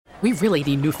We really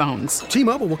need new phones.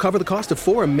 T-Mobile will cover the cost of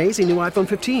 4 amazing new iPhone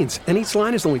 15s, and each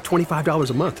line is only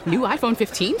 $25 a month. New iPhone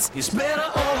 15s? It's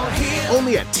better over here.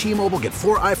 Only at T-Mobile, get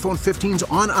 4 iPhone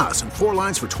 15s on us and 4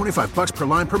 lines for $25 per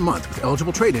line per month with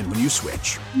eligible trade-in when you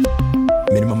switch.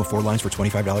 Minimum of 4 lines for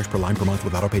 $25 per line per month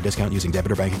with autopay discount using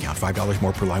debit or bank account. $5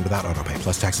 more per line without autopay,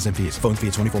 plus taxes and fees. Phone fee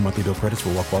at 24 monthly bill credits for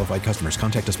well-qualified customers.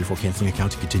 Contact us before canceling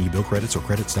account to continue bill credits or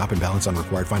credit stop and balance on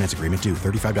required finance agreement due.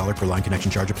 $35 per line connection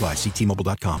charge applies. See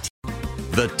T-Mobile.com.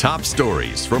 The top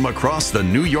stories from across the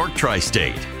New York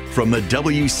tri-state. From the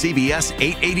WCBS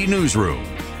 880 newsroom,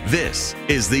 this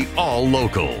is the All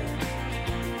Local.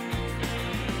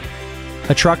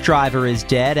 A truck driver is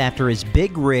dead after his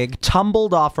big rig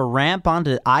tumbled off a ramp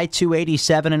onto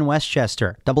I-287 in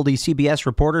Westchester. WCBS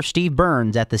reporter Steve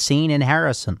Burns at the scene in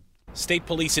Harrison. State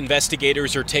police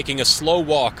investigators are taking a slow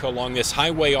walk along this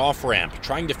highway off-ramp,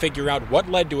 trying to figure out what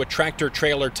led to a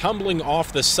tractor-trailer tumbling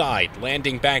off the side,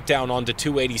 landing back down onto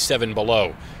 287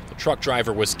 below. The truck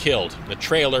driver was killed. The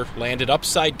trailer landed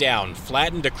upside down,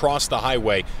 flattened across the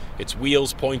highway, its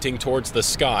wheels pointing towards the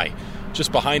sky.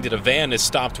 Just behind it, a van is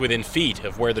stopped within feet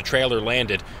of where the trailer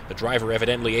landed. The driver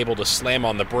evidently able to slam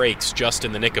on the brakes just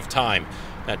in the nick of time.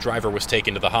 That driver was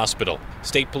taken to the hospital.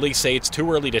 State police say it's too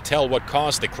early to tell what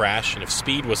caused the crash and if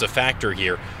speed was a factor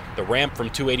here. The ramp from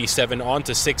 287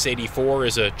 onto 684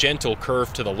 is a gentle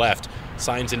curve to the left.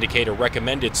 Signs indicate a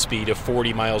recommended speed of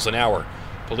 40 miles an hour.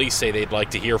 Police say they'd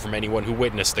like to hear from anyone who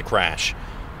witnessed the crash.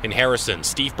 In Harrison,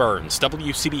 Steve Burns,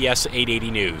 WCBS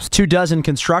 880 News. 24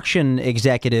 construction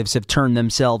executives have turned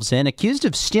themselves in, accused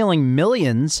of stealing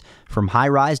millions from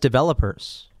high-rise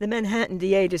developers. The Manhattan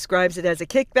DA describes it as a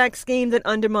kickback scheme that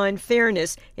undermined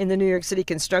fairness in the New York City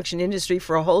construction industry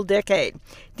for a whole decade.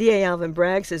 DA Alvin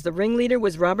Bragg says the ringleader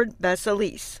was Robert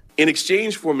Basilis. In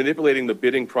exchange for manipulating the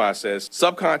bidding process,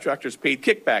 subcontractors paid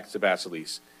kickbacks to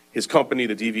Basilis, his company,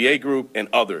 the DVA Group, and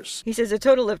others. He says a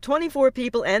total of 24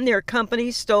 people and their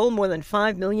companies stole more than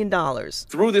 $5 million.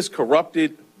 Through this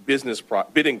corrupted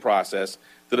bidding process,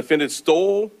 the defendants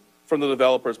stole from the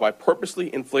developers by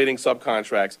purposely inflating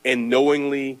subcontracts and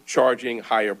knowingly charging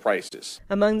higher prices.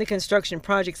 Among the construction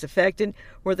projects affected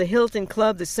were the Hilton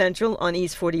Club, the Central on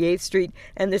East 48th Street,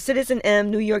 and the Citizen M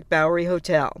New York Bowery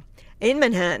Hotel. In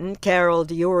Manhattan, Carol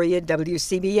Dioria,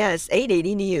 WCBS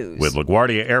 880 News. With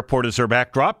LaGuardia Airport as their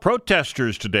backdrop,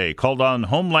 protesters today called on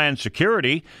Homeland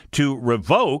Security to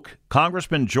revoke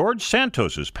Congressman George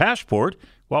Santos's passport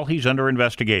while he's under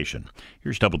investigation.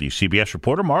 Here's WCBS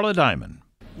reporter Marla Diamond.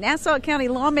 Nassau County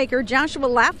lawmaker Joshua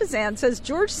Lafazan says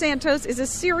George Santos is a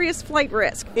serious flight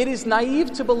risk. It is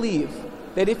naive to believe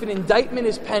that if an indictment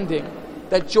is pending,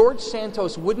 that George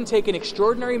Santos wouldn't take an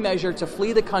extraordinary measure to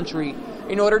flee the country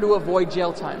in order to avoid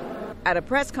jail time. At a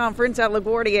press conference at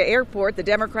LaGuardia Airport, the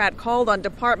Democrat called on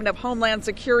Department of Homeland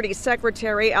Security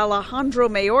Secretary Alejandro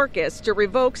Mayorkas to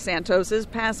revoke Santos's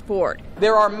passport.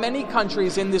 There are many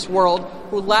countries in this world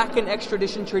who lack an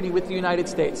extradition treaty with the United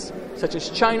States, such as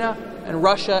China and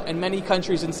Russia and many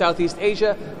countries in Southeast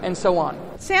Asia and so on.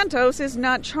 Santos is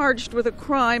not charged with a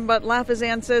crime, but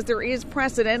Lafazan says there is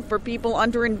precedent for people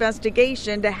under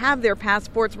investigation to have their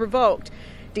passports revoked.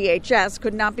 DHS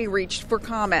could not be reached for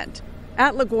comment.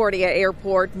 At LaGuardia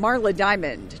Airport, Marla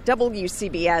Diamond,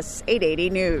 WCBS 880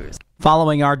 News.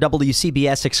 Following our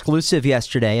WCBS exclusive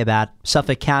yesterday about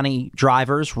Suffolk County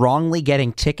drivers wrongly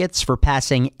getting tickets for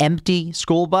passing empty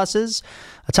school buses,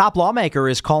 a top lawmaker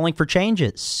is calling for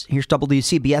changes. Here's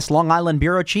WCBS Long Island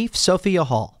Bureau Chief Sophia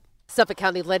Hall. Suffolk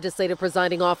County Legislative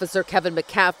Presiding Officer Kevin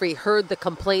McCaffrey heard the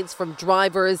complaints from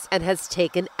drivers and has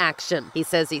taken action. He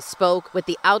says he spoke with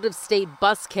the out-of-state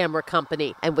bus camera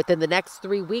company, and within the next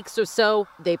 3 weeks or so,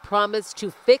 they promise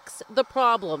to fix the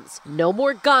problems. No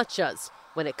more gotchas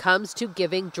when it comes to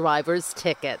giving drivers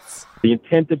tickets. The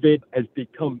intent of it has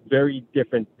become very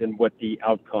different than what the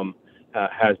outcome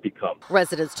has become.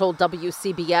 Residents told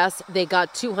WCBS they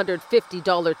got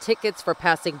 $250 tickets for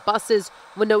passing buses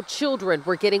when no children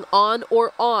were getting on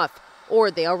or off,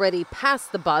 or they already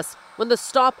passed the bus when the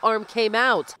stop arm came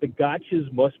out. The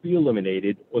gotchas must be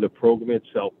eliminated or the program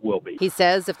itself will be. He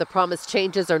says if the promised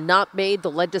changes are not made,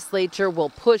 the legislature will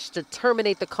push to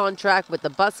terminate the contract with the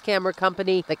bus camera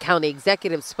company. The county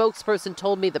executive spokesperson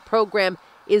told me the program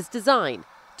is designed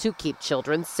to keep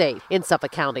children safe. In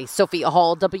Suffolk County, Sophia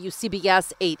Hall,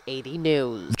 WCBS 880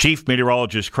 News. Chief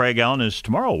Meteorologist Craig Allen, is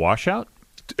tomorrow a washout?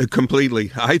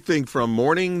 Completely. I think from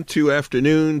morning to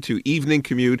afternoon to evening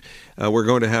commute, we're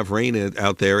going to have rain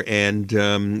out there, and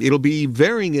it'll be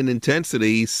varying in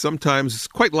intensity, sometimes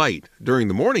quite light during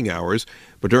the morning hours,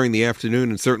 but during the afternoon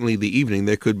and certainly the evening,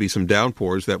 there could be some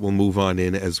downpours that will move on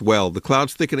in as well. The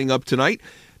clouds thickening up tonight.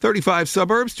 35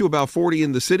 suburbs to about 40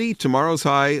 in the city. Tomorrow's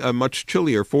high, much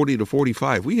chillier, 40 to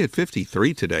 45. We hit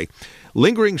 53 today.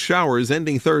 Lingering showers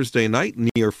ending Thursday night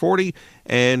near 40.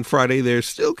 And Friday, there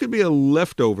still could be a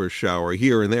leftover shower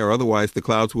here and there. Otherwise, the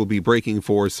clouds will be breaking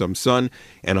for some sun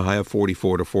and a high of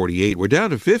 44 to 48. We're down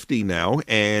to 50 now.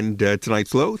 And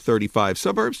tonight's low, 35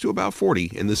 suburbs to about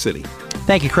 40 in the city.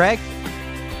 Thank you, Craig.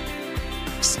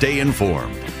 Stay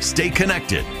informed. Stay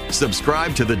connected.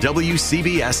 Subscribe to the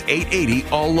WCBS 880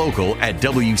 All Local at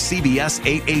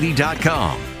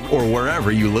WCBS880.com or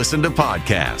wherever you listen to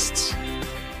podcasts.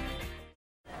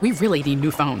 We really need new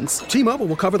phones. T-Mobile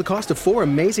will cover the cost of 4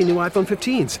 amazing new iPhone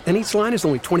 15s, and each line is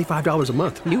only $25 a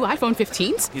month. New iPhone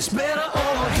 15s? It's better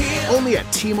over here. Only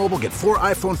at T-Mobile, get 4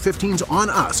 iPhone 15s on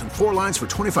us and 4 lines for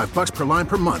 $25 per line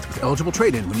per month with eligible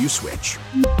trade-in when you switch.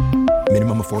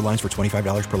 Minimum of 4 lines for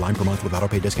 $25 per line per month with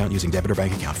autopay discount using debit or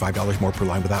bank account. $5 more per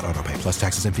line without autopay, plus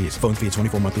taxes and fees. Phone fee at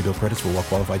 24 monthly bill credits for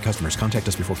well-qualified customers. Contact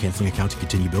us before canceling account to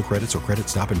continue bill credits or credit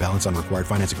stop and balance on required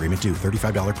finance agreement due.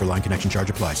 $35 per line connection charge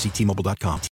applies. See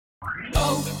T-Mobile.com.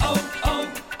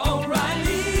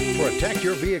 O'Reilly. Protect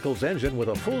your vehicle's engine with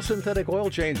a full synthetic oil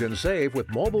change and save with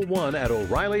Mobil 1 at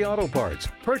O'Reilly Auto Parts.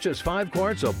 Purchase 5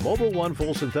 quarts of Mobil 1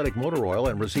 full synthetic motor oil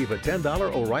and receive a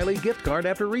 $10 O'Reilly gift card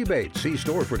after rebate. See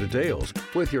store for details.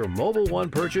 With your Mobil 1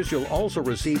 purchase, you'll also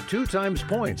receive 2 times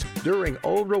points during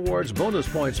O Rewards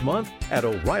Bonus Points Month at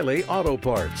O'Reilly Auto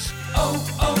Parts.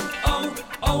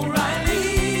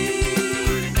 O'Reilly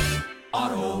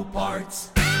Auto Parts.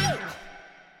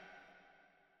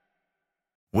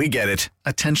 We get it.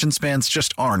 Attention spans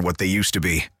just aren't what they used to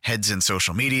be. Heads in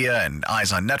social media and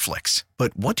eyes on Netflix.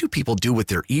 But what do people do with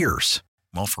their ears?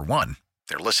 Well, for one,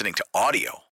 they're listening to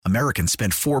audio. Americans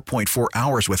spend 4.4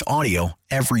 hours with audio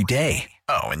every day.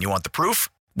 Oh, and you want the proof?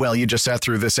 Well, you just sat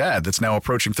through this ad that's now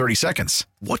approaching 30 seconds.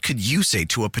 What could you say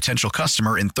to a potential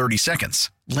customer in 30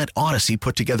 seconds? Let Odyssey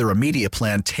put together a media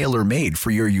plan tailor-made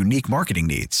for your unique marketing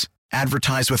needs.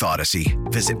 Advertise with Odyssey.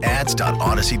 Visit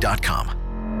ads.odyssey.com.